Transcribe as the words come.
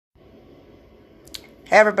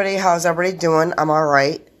Hey everybody, how's everybody doing? I'm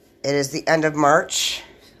alright. It is the end of March.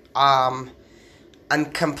 I'm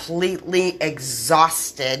completely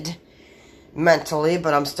exhausted mentally,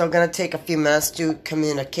 but I'm still going to take a few minutes to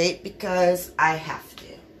communicate because I have to.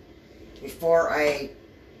 Before I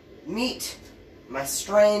meet my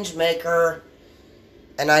strange maker,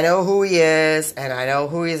 and I know who he is, and I know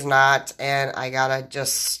who he's not, and I gotta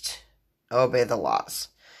just obey the laws.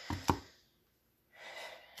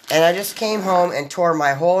 And I just came home and tore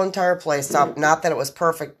my whole entire place up. Not that it was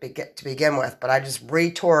perfect to begin with, but I just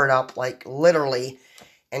re-tore it up, like, literally.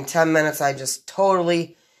 In 10 minutes, I just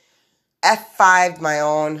totally F5'd my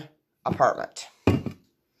own apartment.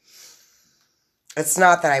 It's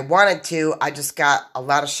not that I wanted to. I just got a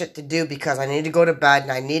lot of shit to do because I need to go to bed,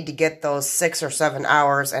 and I need to get those 6 or 7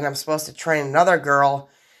 hours, and I'm supposed to train another girl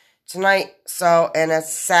tonight. And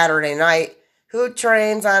it's Saturday night. Who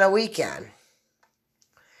trains on a weekend?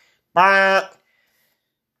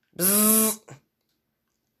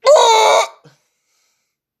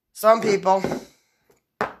 Some people.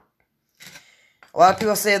 A lot of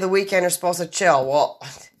people say the weekend you're supposed to chill. Well,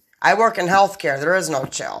 I work in healthcare. There is no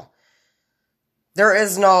chill. There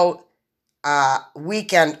is no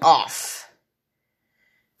weekend off.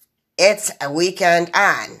 It's a weekend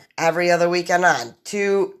on. Every other weekend on.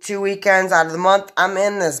 Two weekends out of the month, I'm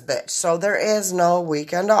in this bitch. So there is no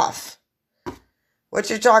weekend off. What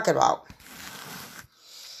you talking about?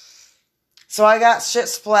 So I got shit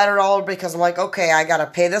splattered all over because I'm like, okay, I gotta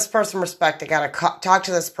pay this person respect. I gotta talk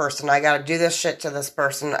to this person. I gotta do this shit to this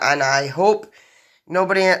person. And I hope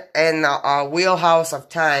nobody in the wheelhouse of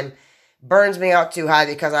time burns me out too high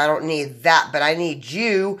because I don't need that. But I need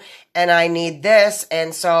you and I need this.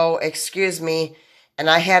 And so, excuse me. And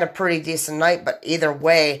I had a pretty decent night. But either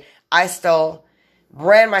way, I still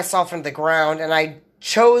ran myself into the ground. And I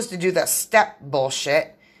chose to do the step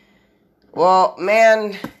bullshit. Well,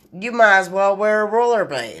 man, you might as well wear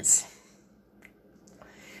rollerblades.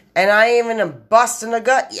 And I ain't even busting a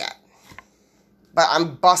gut yet. But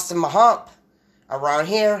I'm busting my hump around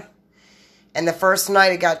here. And the first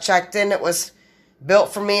night it got checked in, it was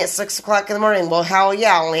built for me at 6 o'clock in the morning. Well, hell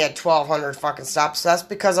yeah, I only had 1,200 fucking stops. So that's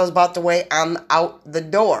because I was about to wait. I'm out the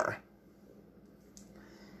door.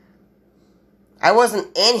 I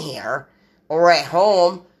wasn't in here or at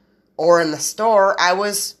home, or in the store. I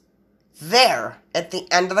was there at the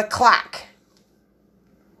end of the clock.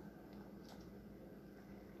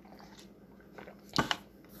 And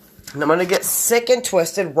I'm going to get sick and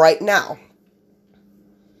twisted right now.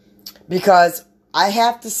 Because I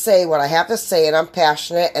have to say what I have to say, and I'm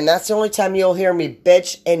passionate, and that's the only time you'll hear me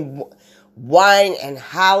bitch and whine and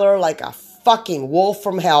holler like a fucking wolf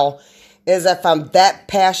from hell, is if I'm that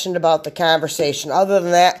passionate about the conversation. Other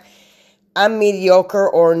than that, I'm mediocre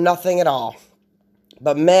or nothing at all.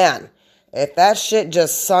 But man, if that shit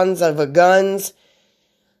just sons of a guns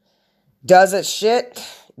does its shit,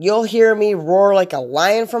 you'll hear me roar like a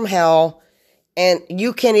lion from hell, and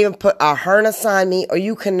you can't even put a harness on me, or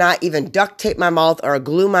you cannot even duct tape my mouth or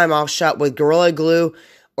glue my mouth shut with Gorilla Glue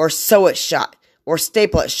or sew it shut or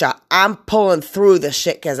staple it shut. I'm pulling through this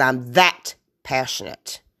shit because I'm that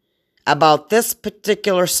passionate about this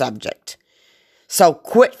particular subject. So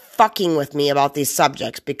quit fucking with me about these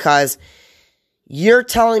subjects because you're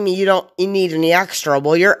telling me you need any extra.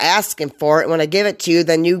 Well, you're asking for it. When I give it to you,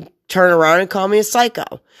 then you turn around and call me a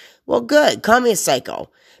psycho. Well, good. Call me a psycho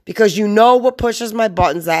because you know what pushes my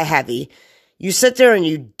buttons that heavy. You sit there and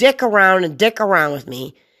you dick around with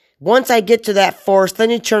me. Once I get to that force, then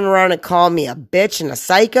you turn around and call me a bitch and a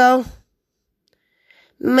psycho.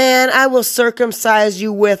 Man, I will circumcise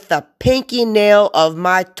you with the pinky nail of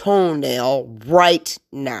my toenail right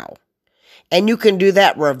now. And you can do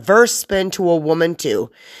that reverse spin to a woman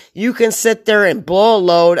too. You can sit there and blow a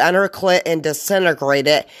load on her clit and disintegrate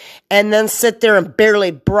it. And then sit there and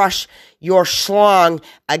barely brush your schlong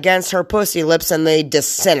against her pussy lips and they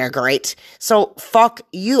disintegrate. So fuck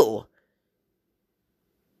you.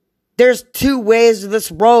 There's two ways to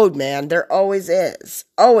this road, man. There always is.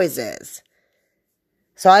 Always is.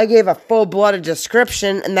 So I gave a full-blooded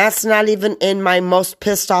description, and that's not even in my most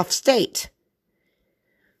pissed off state.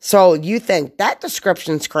 So you think that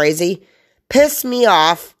description's crazy? Piss me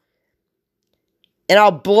off, and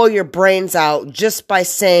I'll blow your brains out just by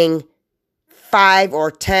saying 5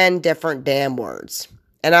 or 10 different damn words.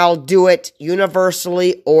 And I'll do it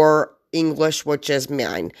universally or English, which is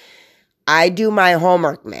mine. I do my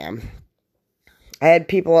homework, man. I had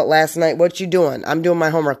people at last night, what you doing? I'm doing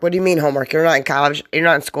my homework. What do you mean homework? You're not in college. You're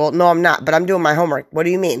not in school. No, I'm not, but I'm doing my homework. What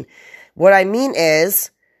do you mean? What I mean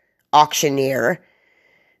is, auctioneer,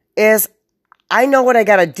 is I know what I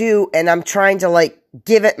gotta do, and I'm trying to, like,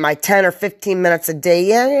 give it my 10 or 15 minutes a day.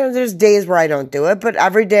 Yeah, there's days where I don't do it, but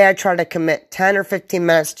every day I try to commit 10 or 15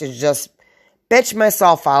 minutes to just bitch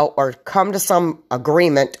myself out or come to some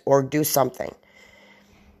agreement or do something.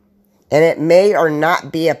 And it may or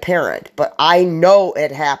not be apparent, but I know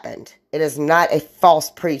it happened. It is not a false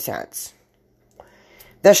pretense.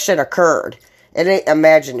 This shit occurred. It ain't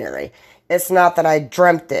imaginary. It's not that I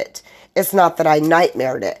dreamt it. It's not that I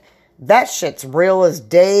nightmared it. That shit's real as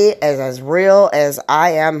day, as real as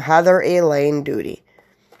I am Heather Elaine Duty.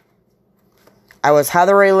 I was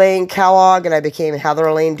Heather Elaine Kellogg, and I became Heather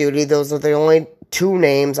Elaine Duty. Those are the only 2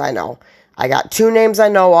 names I know. I got 2 names I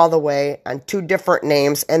know all the way, and 2 different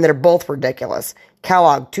names, and they're both ridiculous.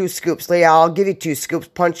 Kellogg, 2 scoops. Leah, I'll give you 2 scoops.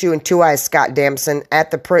 Punch you in 2 eyes, Scott Damson,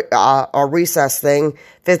 at the recess thing.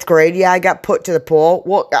 5th grade, yeah, I got put to the pool.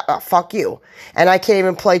 Well, fuck you. And I can't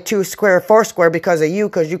even play 2 square, 4 square because of you,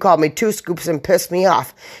 because you called me 2 scoops and pissed me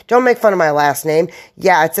off. Don't make fun of my last name.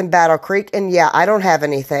 Yeah, it's in Battle Creek, and yeah, I don't have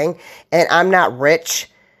anything, and I'm not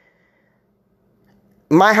rich.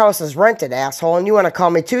 My house is rented, asshole, and you want to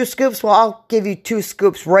call me 2 scoops? Well, I'll give you 2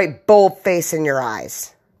 scoops right bold face in your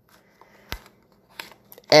eyes.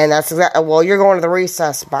 And that's exactly, well, you're going to the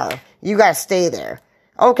recess bar. You gotta stay there.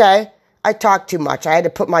 Okay, I talked too much. I had to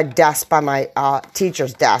put my desk by my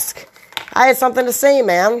teacher's desk. I had something to say,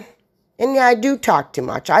 man. And yeah, I do talk too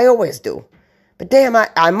much. I always do. But damn,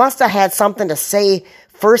 I must have had something to say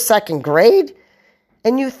first, 2nd grade.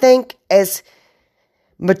 And you think as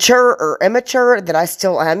mature or immature that I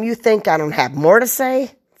still am, you think I don't have more to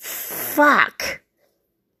say? Fuck.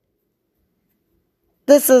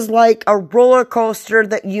 This is like a roller coaster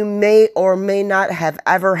that you may or may not have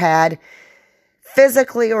ever had,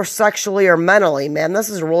 physically or sexually or mentally, man. This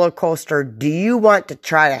is a roller coaster. Do you want to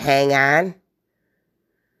try to hang on?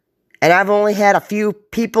 And I've only had a few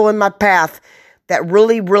people in my path that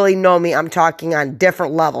really, really know me. I'm talking on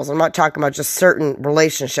different levels. I'm not talking about just certain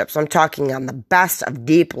relationships. I'm talking on the best of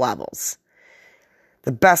deep levels.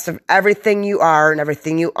 The best of everything you are and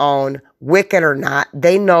everything you own, wicked or not.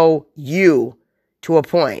 They know you to a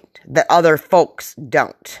point that other folks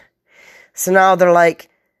don't. So now they're like,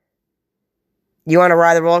 you want to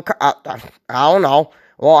ride the roller coaster? I don't know.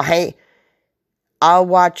 Well, hey, I'll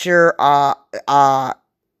watch your eye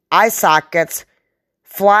sockets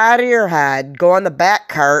fly out of your head, go on the back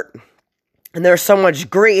cart, and there's so much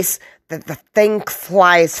grease that the thing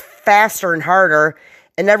flies faster and harder,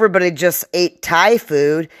 and everybody just ate Thai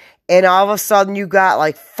food, and all of a sudden you got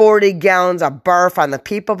like 40 gallons of barf on the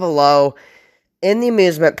people below in the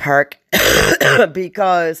amusement park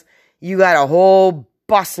because you got a whole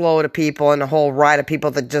busload of people and a whole ride of people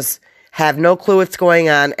that just have no clue what's going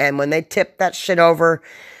on. And when they tip that shit over,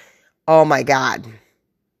 oh my God.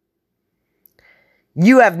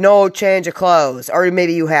 You have no change of clothes. Or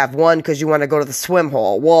maybe you have one because you want to go to the swim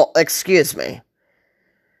hole. Well, excuse me.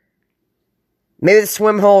 Maybe the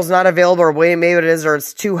swim hole is not available, or maybe it is, or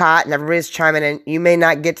it's too hot and everybody's chiming in. You may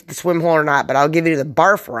not get to the swim hole or not, but I'll give you the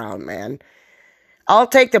barf round, man. I'll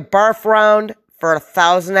take the barf round for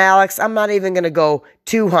 1,000, Alex. I'm not even going to go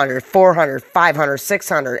 200, 400, 500,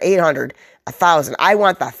 600, 800, 1,000. I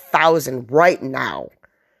want the 1,000 right now,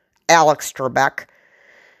 Alex Trebek.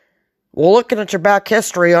 Well, looking at your back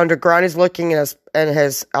history underground, he's looking in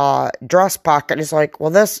his dress pocket. He's like,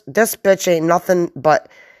 well, this bitch ain't nothing but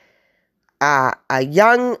a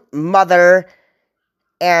young mother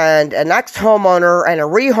and an ex-homeowner and a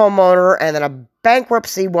re-homeowner and then a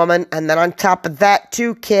bankruptcy woman, and then on top of that,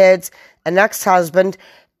 2 kids, an ex-husband,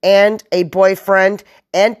 and a boyfriend,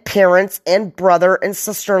 and parents, and brother, and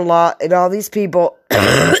sister-in-law, and all these people.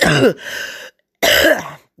 They're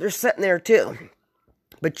sitting there too.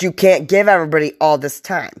 But you can't give everybody all this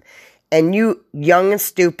time. And you young and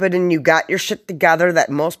stupid, and you got your shit together that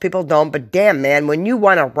most people don't, but damn, man, when you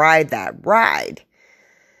want to ride that ride,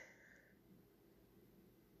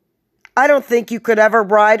 I don't think you could ever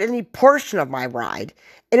ride any portion of my ride.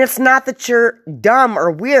 And it's not that you're dumb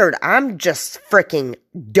or weird. I'm just freaking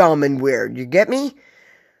dumb and weird. You get me?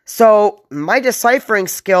 So my deciphering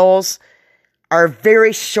skills are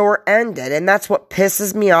very short-ended. And that's what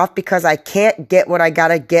pisses me off, because I can't get what I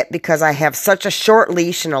gotta get because I have such a short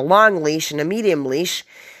leash and a long leash and a medium leash.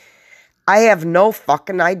 I have no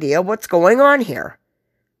fucking idea what's going on here.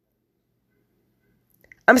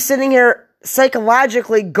 I'm sitting here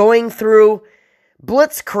psychologically going through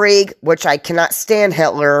Blitzkrieg, which I cannot stand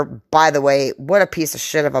Hitler, by the way. What a piece of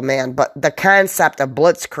shit of a man. But the concept of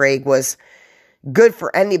Blitzkrieg was good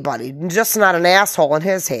for anybody, just not an asshole in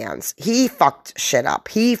his hands. He fucked shit up.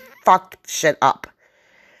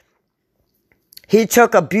 He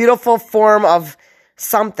took a beautiful form of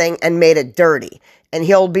something and made it dirty. And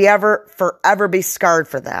he'll forever be scarred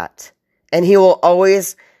for that. And he will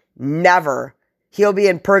always, never, he'll be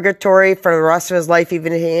in purgatory for the rest of his life,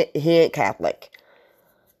 even if he ain't Catholic.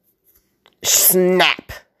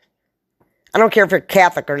 Snap. I don't care if you're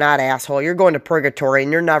Catholic or not, asshole. You're going to purgatory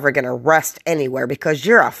and you're never going to rest anywhere because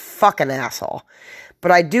you're a fucking asshole.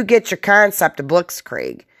 But I do get your concept of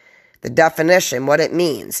blitzkrieg, the definition, what it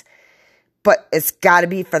means. But it's got to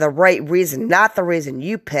be for the right reason, not the reason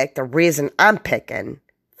you pick, the reason I'm picking,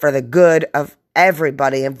 for the good of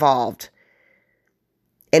everybody involved.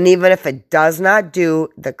 And even if it does not do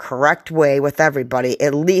the correct way with everybody,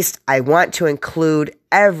 at least I want to include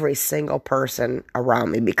every single person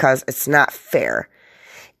around me because it's not fair.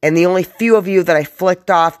 And the only few of you that I flicked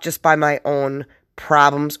off just by my own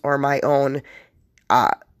problems or my own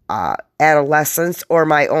adolescence or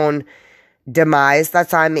my own demise,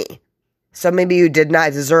 that's on me. So maybe you did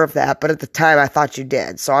not deserve that, but at the time I thought you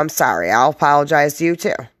did. So I'm sorry. I'll apologize to you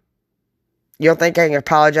too. You don't think I can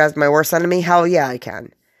apologize to my worst enemy? Hell yeah, I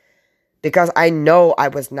can. Because I know I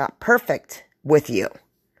was not perfect with you.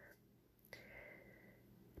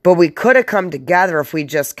 But we could have come together if we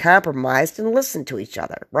just compromised and listened to each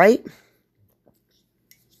other, right?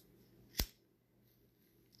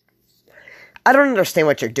 I don't understand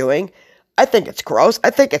what you're doing. I think it's gross.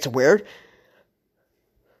 I think it's weird.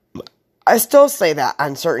 I still say that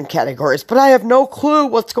on certain categories, but I have no clue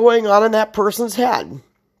what's going on in that person's head.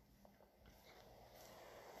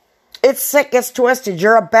 It's sick, it's twisted,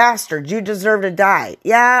 you're a bastard, you deserve to die.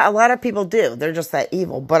 Yeah, a lot of people do, they're just that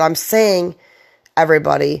evil. But I'm saying,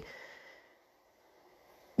 everybody,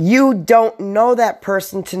 you don't know that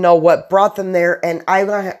person to know what brought them there. And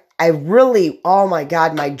I really, oh my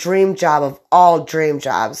God, my dream job of all dream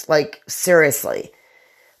jobs, like seriously,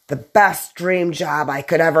 the best dream job I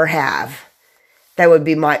could ever have, that would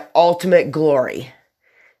be my ultimate glory,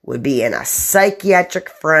 would be in a psychiatric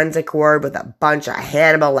forensic ward with a bunch of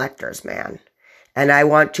Hannibal Lecters, man. And I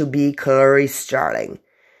want to be Clarice Starling.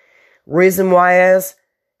 Reason why is,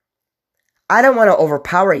 I don't want to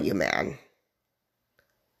overpower you, man.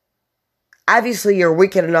 Obviously, you're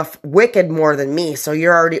wicked more than me, so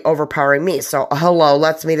you're already overpowering me. So, hello,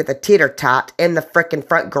 let's meet at the teeter-tot in the frickin'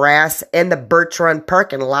 front grass in the Birch Run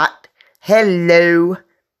parking lot. Hello.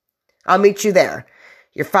 I'll meet you there.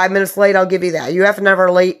 You're 5 minutes late, I'll give you that. You have to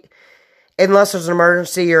never late, unless there's an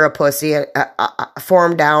emergency, you're a pussy, and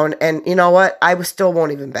form down. And you know what? I still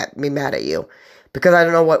won't even be mad at you, because I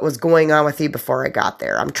don't know what was going on with you before I got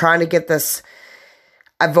there. I'm trying to get this.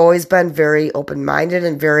 I've always been very open-minded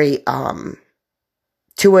and very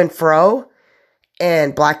to and fro,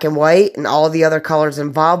 and black and white, and all the other colors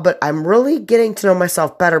involved, but I'm really getting to know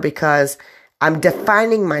myself better because I'm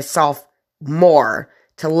defining myself more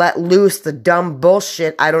to let loose the dumb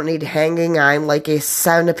bullshit I don't need hanging on like a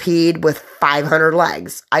centipede with 500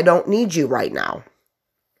 legs. I don't need you right now.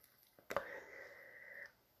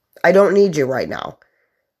 I don't need you right now.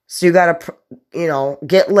 So you gotta,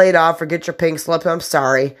 get laid off or get your pink slip. I'm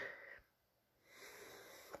sorry.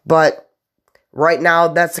 But right now,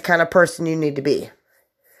 that's the kind of person you need to be.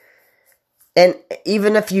 And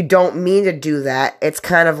even if you don't mean to do that, it's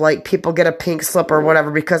kind of like people get a pink slip or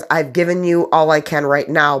whatever because I've given you all I can right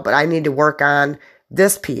now, but I need to work on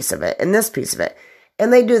this piece of it and this piece of it.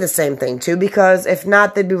 And they do the same thing too, because if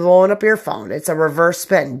not, they'd be blowing up your phone. It's a reverse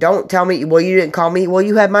spin. Don't tell me, well, you didn't call me. Well,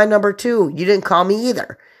 you had my number too. You didn't call me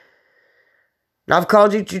either. Now, I've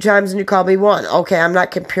called you 2 times and you called me 1. Okay, I'm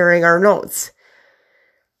not comparing our notes.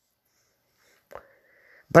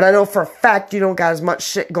 But I know for a fact you don't got as much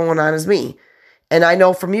shit going on as me. And I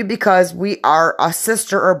know from you because we are a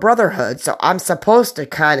sister or brotherhood. So I'm supposed to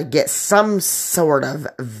kind of get some sort of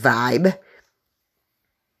vibe.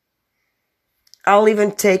 I'll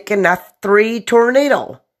even take an F3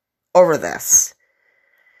 tornado over this.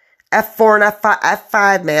 F4 and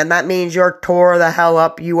F5, man, that means you're tore the hell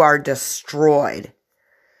up. You are destroyed.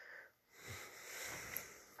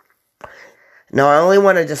 No, I only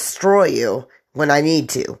want to destroy you when I need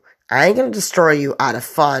to. I ain't going to destroy you out of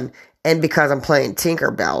fun and because I'm playing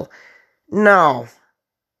Tinkerbell. No.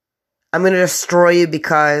 I'm going to destroy you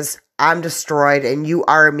because I'm destroyed and you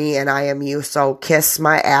are me and I am you. So kiss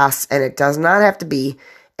my ass, and it does not have to be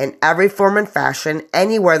in every form and fashion,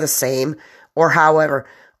 anywhere the same, or however.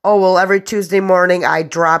 Oh, well, every Tuesday morning I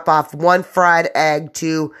drop off 1 fried egg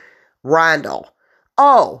to Rondell.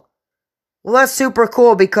 Oh, well, that's super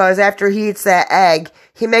cool because after he eats that egg,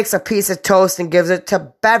 he makes a piece of toast and gives it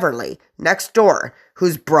to Beverly next door,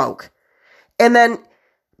 who's broke. And then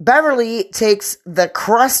Beverly takes the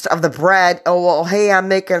crust of the bread. Oh, well, hey, I'm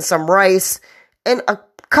making some rice and a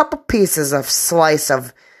couple pieces of slice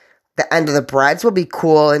of The end of the breads will be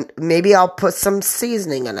cool, and maybe I'll put some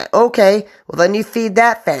seasoning in it. Okay, well then you feed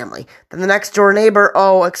that family. Then the next door neighbor,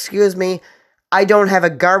 oh, excuse me, I don't have a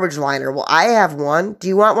garbage liner. Well, I have one. Do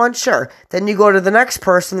you want one? Sure. Then you go to the next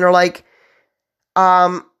person, they're like,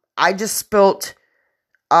 I just spilt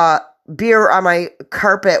beer on my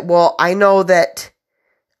carpet. Well, I know that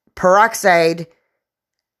peroxide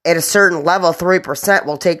at a certain level, 3%,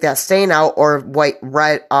 will take that stain out, or white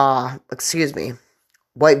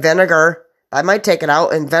vinegar. I might take it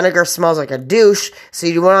out, and vinegar smells like a douche. So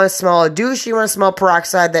you want to smell a douche, you want to smell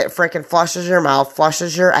peroxide that freaking flushes your mouth,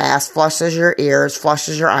 flushes your ass, flushes your ears,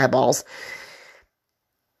 flushes your eyeballs.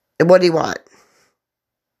 What do you want?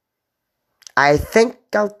 I think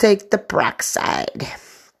I'll take the peroxide.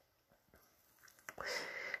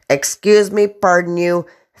 Excuse me, pardon you,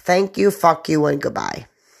 thank you, fuck you, and goodbye.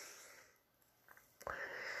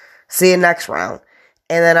 See you next round.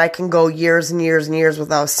 And then I can go years and years and years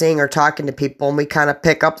without seeing or talking to people, and we kind of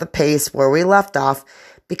pick up the pace where we left off,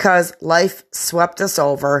 because life swept us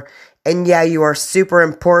over. And yeah, you are super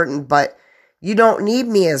important, but you don't need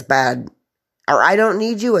me as bad, or I don't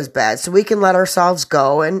need you as bad, so we can let ourselves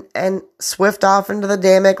go and swift off into the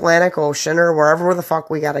damn Atlantic Ocean, or wherever the fuck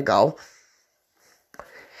we gotta go.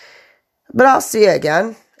 But I'll see you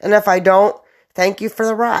again, and if I don't, thank you for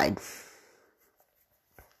the ride.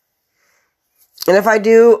 And if I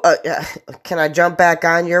do, can I jump back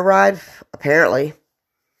on your ride? Apparently.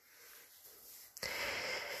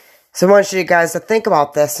 So I want you guys to think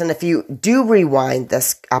about this, and if you do rewind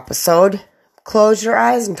this episode, close your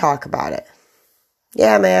eyes and talk about it.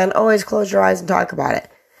 Yeah, man, always close your eyes and talk about it.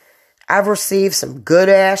 I've received some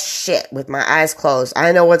good-ass shit with my eyes closed.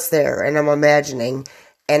 I know what's there, and I'm imagining,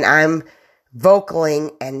 and I'm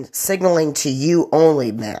vocaling and signaling to you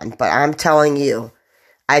only, man. But I'm telling you,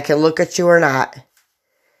 I can look at you or not,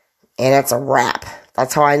 and it's a wrap.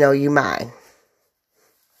 That's how I know you mine.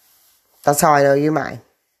 That's how I know you mine.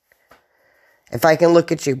 If I can look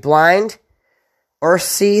at you blind, or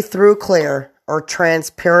see through clear, or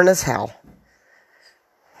transparent as hell,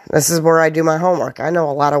 this is where I do my homework. I know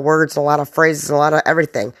a lot of words, a lot of phrases, a lot of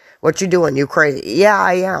everything. What you doing? You crazy? Yeah,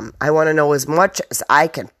 I am. I want to know as much as I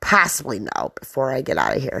can possibly know before I get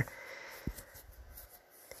out of here.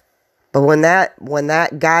 But when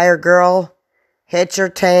that guy or girl hits your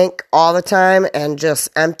tank all the time and just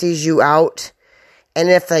empties you out, and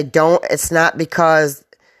if they don't, it's not because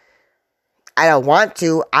I don't want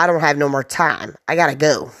to. I don't have no more time. I gotta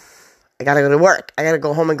go. I gotta go to work. I gotta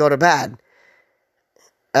go home and go to bed.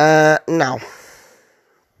 No.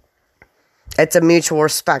 It's a mutual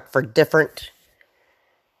respect for different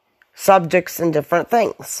subjects and different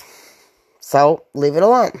things. So, leave it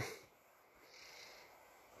alone.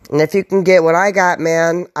 And if you can get what I got,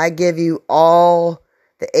 man, I give you all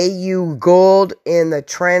the AU gold in the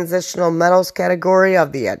transitional metals category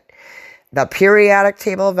of the periodic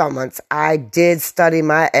table of elements. I did study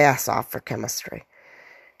my ass off for chemistry.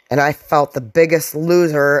 And I felt the biggest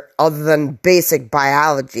loser other than basic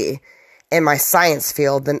biology in my science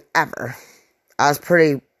field than ever. I was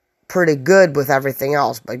pretty good with everything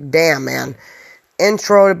else, but damn, man.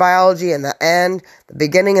 Intro to biology and the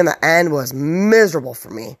beginning and the end was miserable for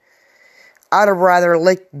me. I'd have rather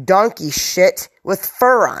licked donkey shit with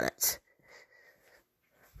fur on it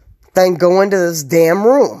than go into this damn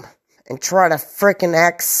room and try to frickin'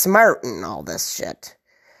 act smart and all this shit.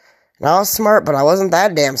 And I was smart, but I wasn't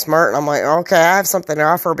that damn smart, and I'm like, okay, I have something to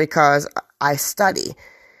offer because I study.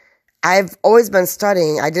 I've always been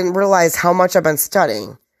studying. I didn't realize how much I've been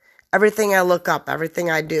studying. Everything I look up,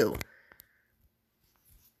 everything I do.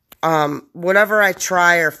 Whatever I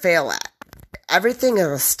try or fail at. Everything is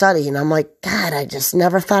a study, and I'm like, God, I just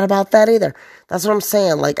never thought about that either. That's what I'm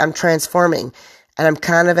saying. Like, I'm transforming, and I'm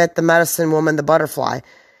kind of at the medicine woman, the butterfly.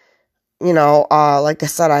 You know, like I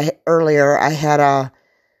said earlier, I had a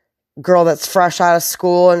girl that's fresh out of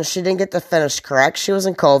school, and she didn't get to finish correct. She was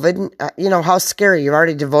in COVID. You know, how scary. You've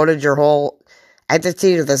already devoted your whole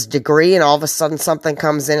entity to this degree, and all of a sudden something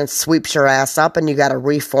comes in and sweeps your ass up, and you got to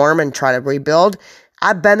reform and try to rebuild.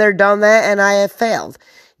 I've been there, done that, and I have failed.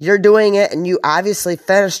 You're doing it, and you obviously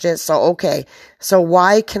finished it, so okay. So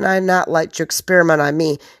why can I not let you experiment on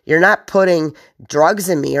me? You're not putting drugs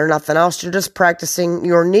in me or nothing else. You're just practicing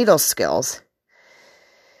your needle skills.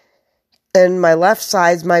 And my left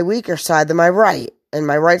side's my weaker side than my right. And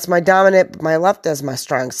my right's my dominant, but my left is my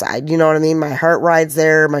strong side. You know what I mean? My heart rides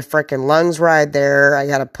there. My freaking lungs ride there. I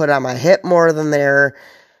got to put on my hip more than there.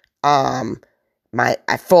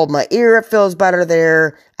 I fold my ear, it feels better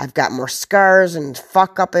there. I've got more scars and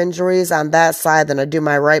fuck up injuries on that side than I do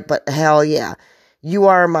my right, but hell yeah. You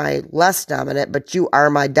are my less dominant, but you are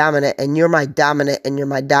my dominant, and you're my dominant, and you're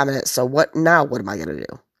my dominant. So what now? What am I going to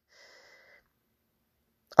do?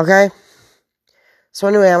 Okay? So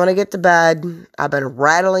anyway, I'm going to get to bed. I've been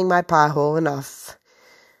rattling my pothole enough.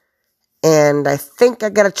 And I think I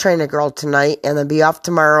got to train a girl tonight and then be off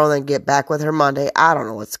tomorrow and then get back with her Monday. I don't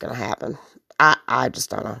know what's going to happen. I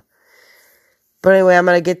just don't know. But anyway, I'm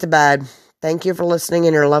going to get to bed. Thank you for listening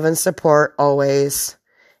and your love and support always.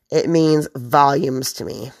 It means volumes to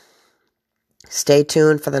me. Stay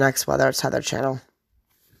tuned for the next Whether It's Heather channel.